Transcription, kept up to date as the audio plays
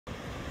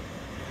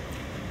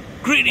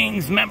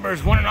Greetings,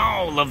 members, one and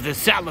all of the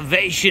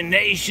Salivation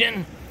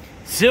Nation.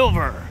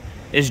 Silver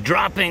is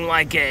dropping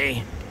like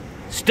a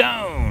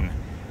stone.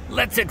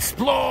 Let's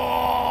explore.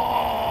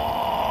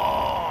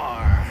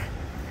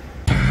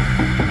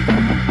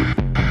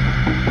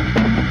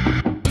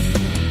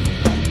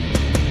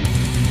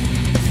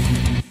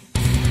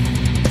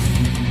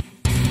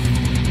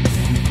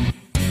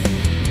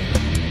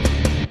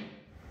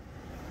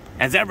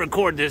 As I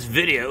record this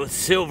video,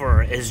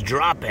 silver is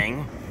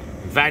dropping.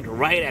 In fact,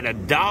 right at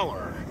 $1,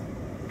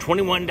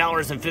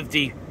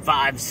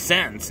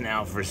 $21.55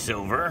 now for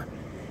silver.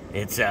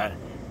 It's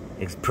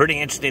pretty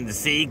interesting to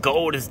see.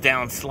 Gold is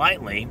down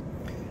slightly,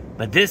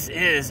 but this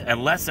is a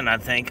lesson, I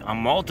think, on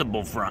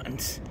multiple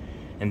fronts,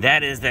 and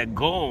that is that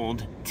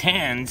gold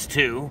tends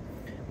to,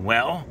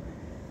 well,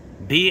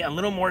 be a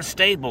little more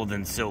stable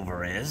than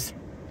silver is.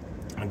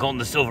 The gold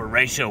to silver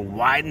ratio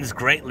widens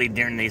greatly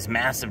during these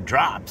massive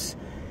drops,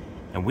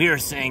 and we are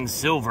seeing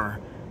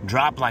silver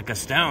drop like a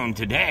stone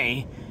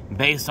today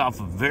based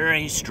off a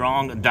very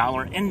strong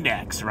dollar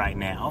index right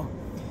now.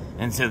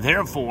 And so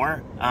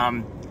therefore,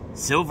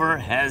 silver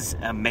has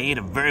made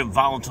a very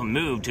volatile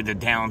move to the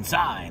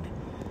downside.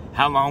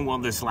 How long will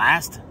this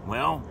last?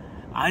 Well,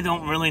 I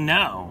don't really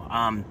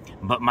know.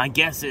 But my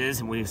guess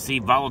is we see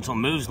volatile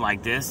moves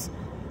like this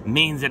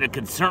means that it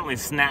could certainly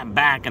snap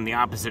back in the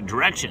opposite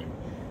direction.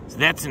 So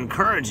that's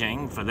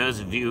encouraging for those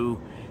of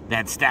you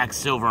that stack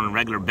silver on a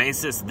regular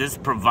basis. This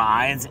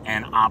provides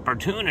an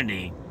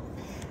opportunity.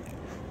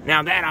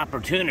 Now, that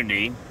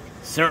opportunity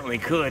certainly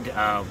could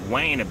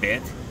wane a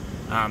bit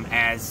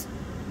as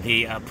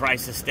the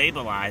prices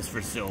stabilize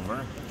for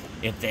silver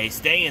if they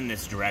stay in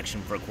this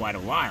direction for quite a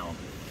while.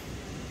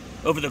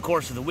 Over the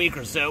course of the week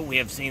or so, we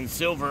have seen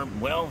silver,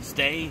 well,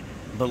 stay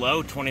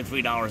below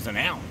 $23 an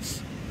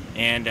ounce.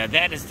 And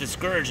that is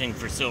discouraging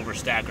for silver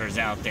stackers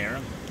out there.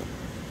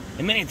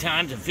 And many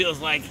times it feels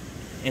like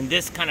in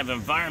this kind of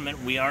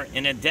environment, we are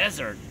in a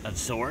desert of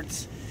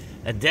sorts,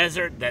 a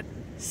desert that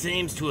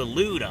seems to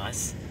elude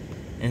us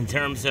in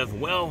terms of,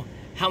 well,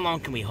 how long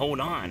can we hold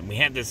on? We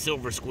had this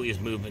silver squeeze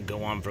movement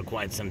go on for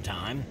quite some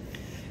time,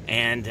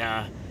 and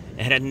it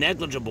had a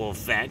negligible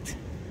effect.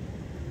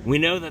 We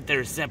know that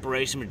there's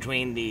separation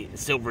between the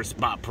silver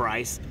spot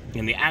price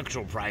and the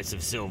actual price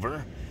of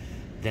silver,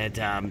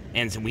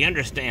 and so we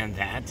understand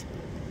that.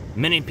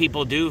 Many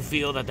people do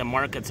feel that the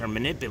markets are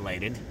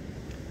manipulated.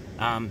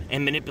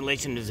 And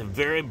manipulation is a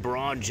very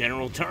broad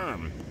general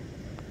term.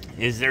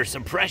 Is there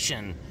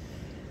suppression?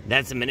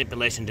 That's a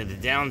manipulation to the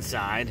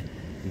downside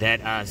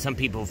that some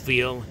people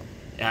feel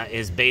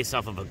is based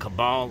off of a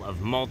cabal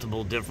of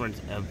multiple different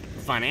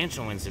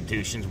financial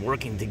institutions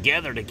working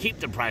together to keep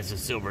the price of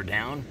silver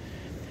down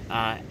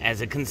as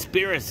a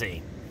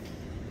conspiracy.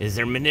 Is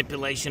there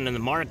manipulation in the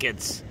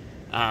markets,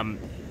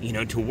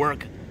 to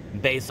work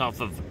based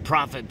off of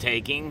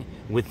profit-taking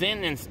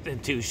within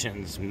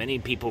institutions? Many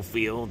people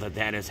feel that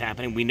that is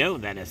happening. We know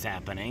that is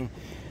happening.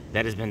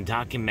 That has been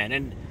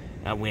documented.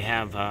 We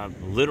have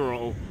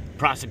literal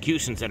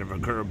prosecutions that have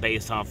occurred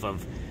based off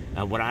of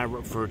what I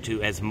refer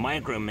to as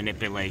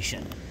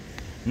micro-manipulation.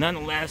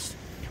 Nonetheless,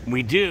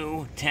 we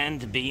do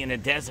tend to be in a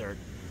desert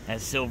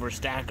as silver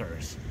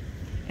stackers.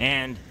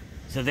 And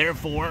so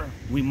therefore,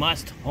 we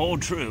must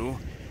hold true.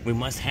 We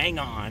must hang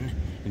on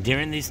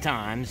during these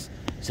times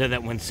so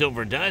that when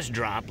silver does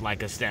drop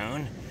like a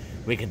stone,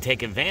 we can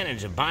take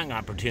advantage of buying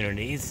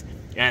opportunities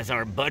as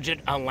our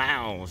budget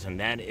allows. And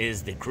that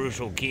is the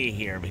crucial key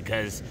here,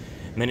 because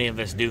many of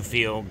us do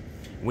feel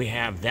we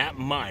have that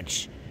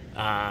much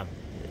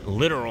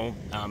literal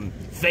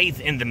faith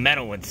in the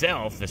metal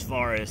itself, as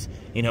far as,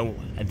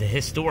 the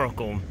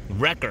historical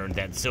record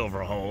that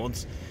silver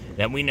holds,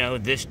 that we know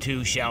this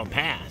too shall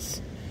pass.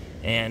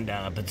 And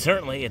but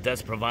certainly it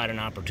does provide an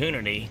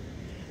opportunity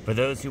for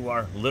those who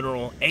are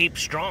literal ape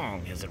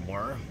strong, as it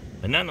were.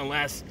 But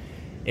nonetheless,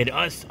 it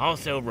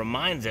also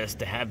reminds us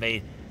to have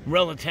a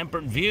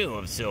tempered view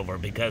of silver,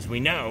 because we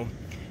know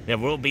there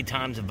will be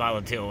times of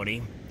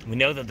volatility. We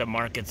know that the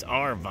markets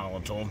are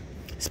volatile,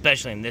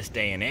 especially in this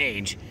day and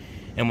age.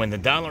 And when the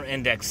dollar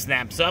index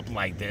snaps up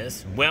like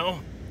this, well,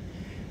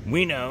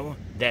 we know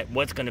that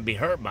what's going to be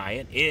hurt by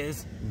it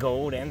is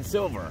gold and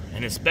silver.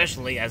 And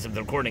especially as of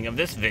the recording of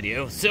this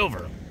video,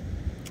 silver.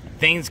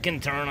 Things can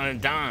turn on a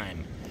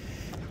dime,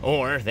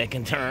 or they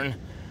can turn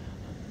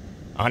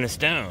on a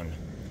stone.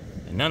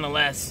 And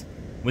nonetheless,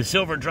 with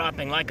silver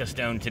dropping like a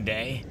stone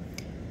today,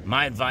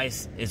 my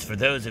advice is for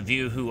those of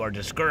you who are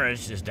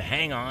discouraged is to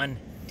hang on.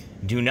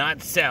 Do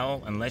not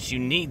sell unless you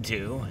need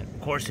to.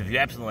 Of course, if you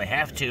absolutely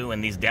have to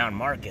in these down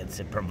markets,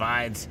 it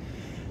provides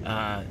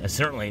can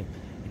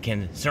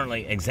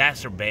certainly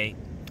exacerbate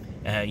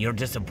your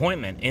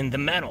disappointment in the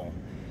metal.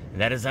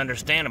 That is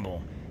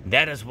understandable.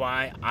 That is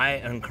why I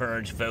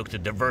encourage folks to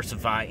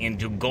diversify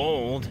into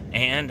gold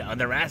and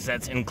other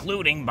assets,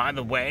 including, by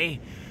the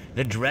way,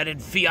 the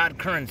dreaded fiat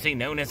currency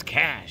known as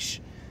cash.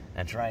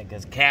 That's right,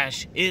 because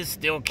cash is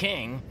still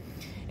king,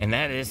 and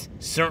that is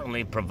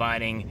certainly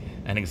providing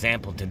an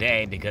example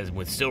today, because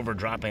with silver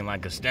dropping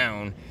like a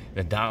stone,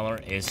 the dollar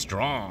is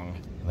strong.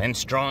 When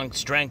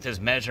strength is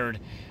measured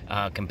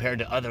compared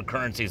to other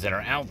currencies that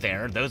are out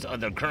there, those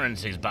other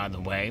currencies, by the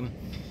way,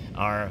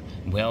 are,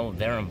 well,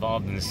 they're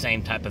involved in the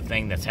same type of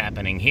thing that's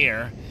happening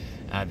here.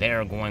 They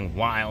are going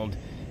wild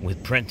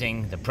with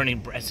printing. The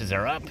printing presses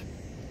are up,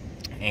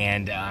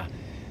 and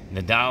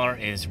the dollar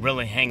is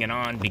really hanging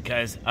on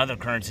because other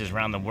currencies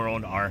around the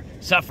world are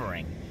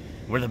suffering.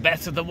 We're the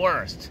best of the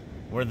worst.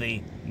 We're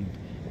the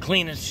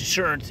cleanest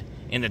shirt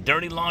in the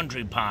dirty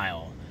laundry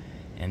pile,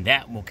 and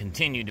that will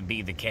continue to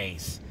be the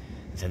case.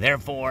 So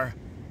therefore,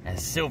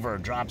 as silver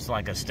drops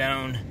like a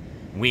stone,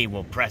 we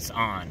will press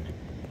on.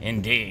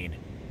 Indeed.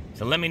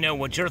 So let me know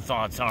what your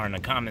thoughts are in the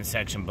comment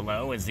section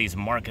below as these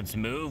markets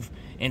move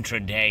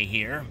intraday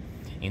here.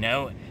 You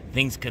know,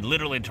 things could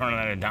literally turn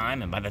on a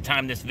dime, and by the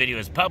time this video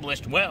is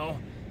published, well,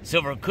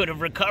 silver could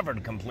have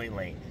recovered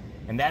completely.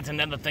 And that's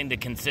another thing to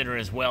consider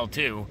as well,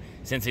 too,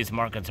 since these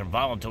markets are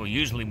volatile.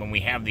 Usually when we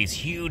have these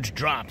huge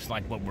drops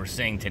like what we're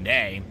seeing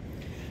today,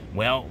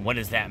 well, what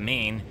does that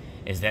mean?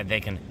 Is that they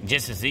can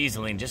just as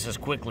easily and just as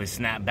quickly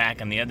snap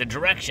back in the other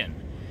direction.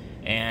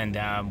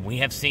 And we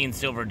have seen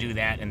silver do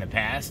that in the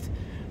past,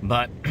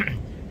 but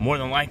more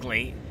than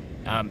likely,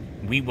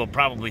 we will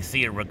probably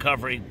see a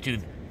recovery to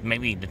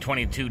maybe the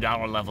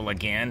 $22 level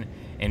again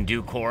in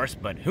due course,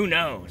 but who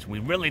knows? We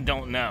really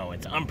don't know.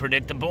 It's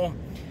unpredictable.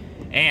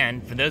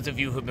 And for those of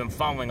you who've been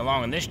following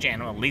along on this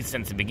channel, at least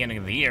since the beginning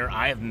of the year,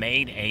 I have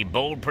made a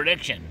bold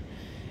prediction.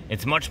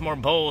 It's much more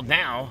bold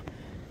now.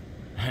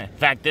 In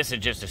fact, this is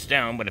just a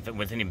stone, but if it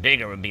was any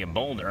bigger, it would be a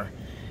boulder.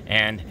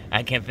 And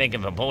I can't think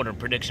of a bolder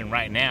prediction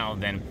right now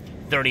than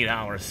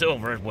 $30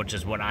 silver, which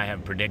is what I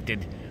have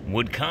predicted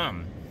would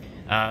come.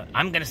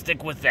 I'm going to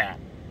stick with that.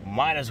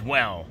 Might as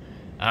well.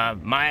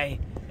 My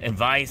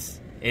advice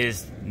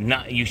is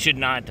you should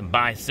not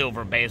buy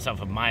silver based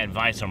off of my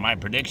advice or my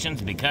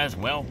predictions because,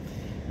 well,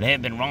 they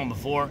have been wrong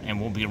before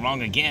and will be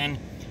wrong again.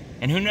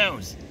 And who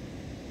knows?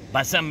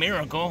 By some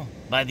miracle,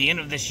 by the end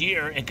of this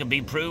year, it could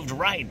be proved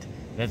right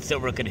that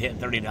silver could hit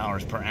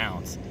 $30 per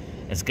ounce.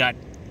 It's got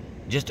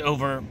just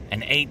over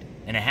an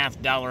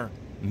 $8.50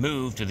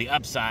 move to the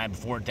upside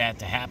for that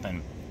to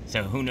happen.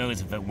 So who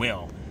knows if it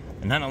will.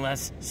 But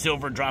nonetheless,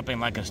 silver dropping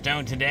like a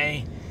stone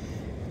today.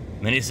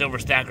 Many silver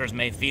stackers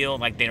may feel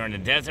like they're in the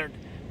desert,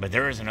 but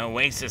there is an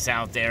oasis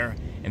out there,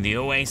 and the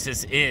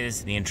oasis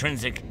is the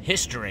intrinsic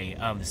history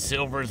of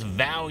silver's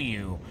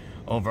value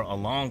over a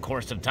long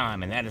course of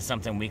time, and that is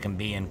something we can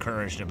be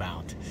encouraged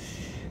about.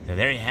 So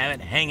there you have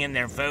it. Hang in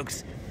there,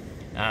 folks.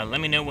 Let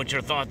me know what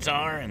your thoughts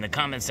are in the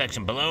comment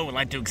section below. I'd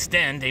like to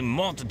extend a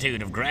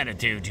multitude of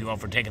gratitude to you all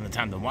for taking the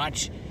time to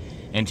watch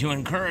and to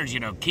encourage you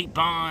to keep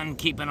on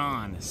keeping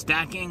on,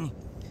 stacking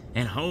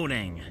and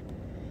holding,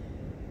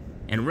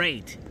 and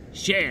rate,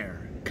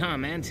 share,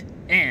 comment,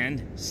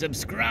 and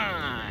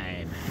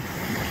subscribe.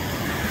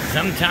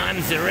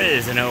 Sometimes there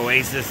is an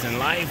oasis in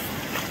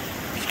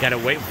life. Just gotta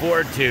wait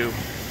for it to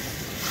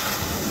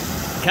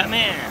come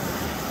in.